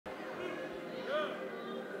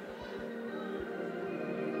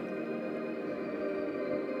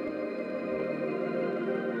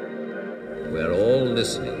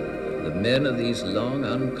listening, the men of these long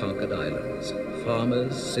unconquered islands,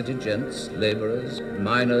 farmers, city gents, laborers,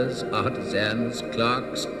 miners, artisans,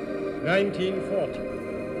 clerks.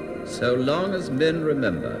 1940. So long as men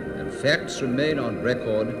remember and facts remain on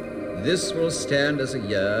record, this will stand as a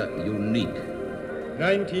year unique.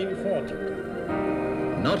 1940.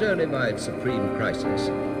 Not only by its supreme crisis,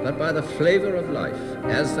 but by the flavor of life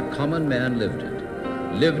as the common man lived it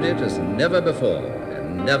as never before,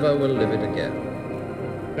 and never will live it again.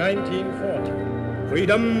 1940.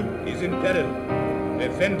 Freedom is in peril.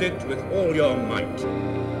 Defend it with all your might.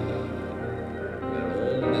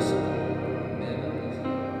 We're all listening.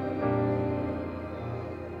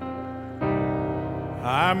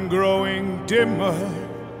 I'm growing dimmer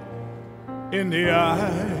in the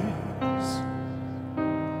eyes.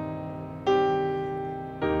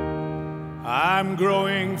 I'm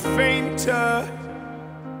growing fainter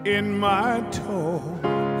in my talk.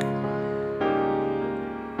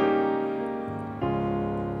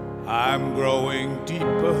 I'm growing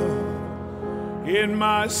deeper in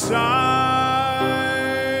my sighs.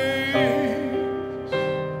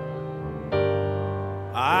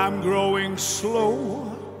 I'm growing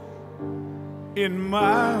slower in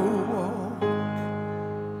my walk.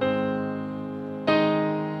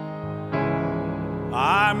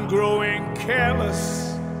 I'm growing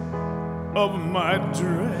careless of my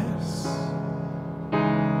dress.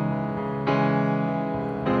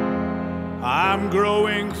 I'm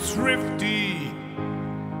growing thrifty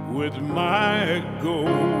with my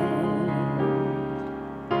gold.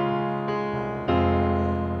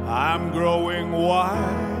 I'm growing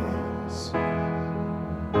wise.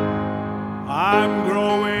 I'm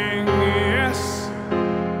growing, yes,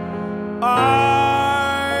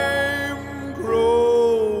 I'm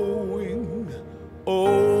growing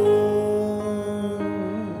old.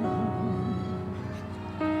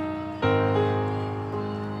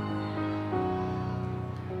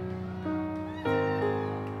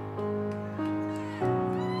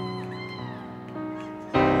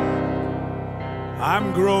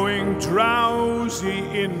 I'm growing drowsy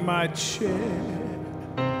in my chair.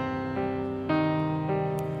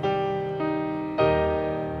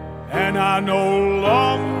 And I no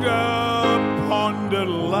longer ponder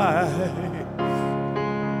life,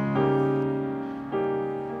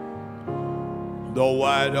 though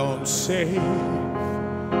I don't save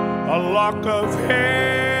a lock of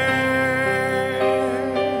hair.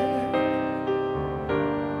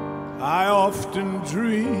 I often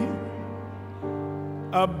dream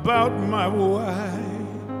about my wife.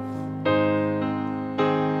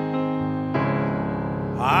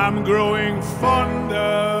 I'm growing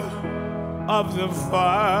fonder of the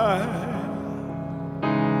fire.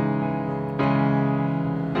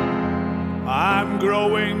 I'm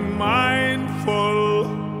growing mindful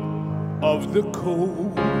of the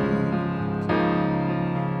cold.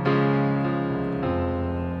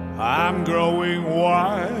 I'm growing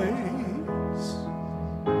wise.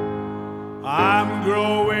 I'm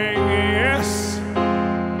growing, yes,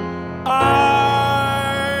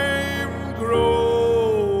 I'm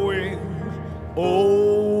growing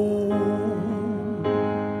old.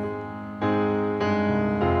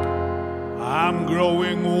 I'm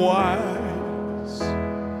growing wise.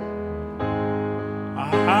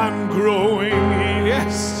 I'm growing,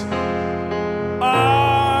 yes, I'm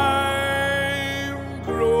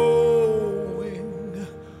growing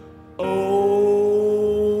old.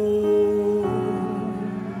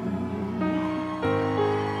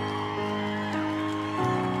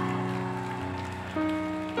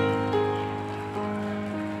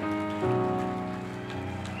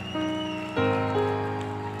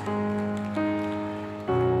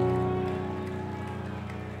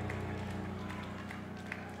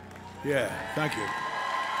 Yeah, thank you.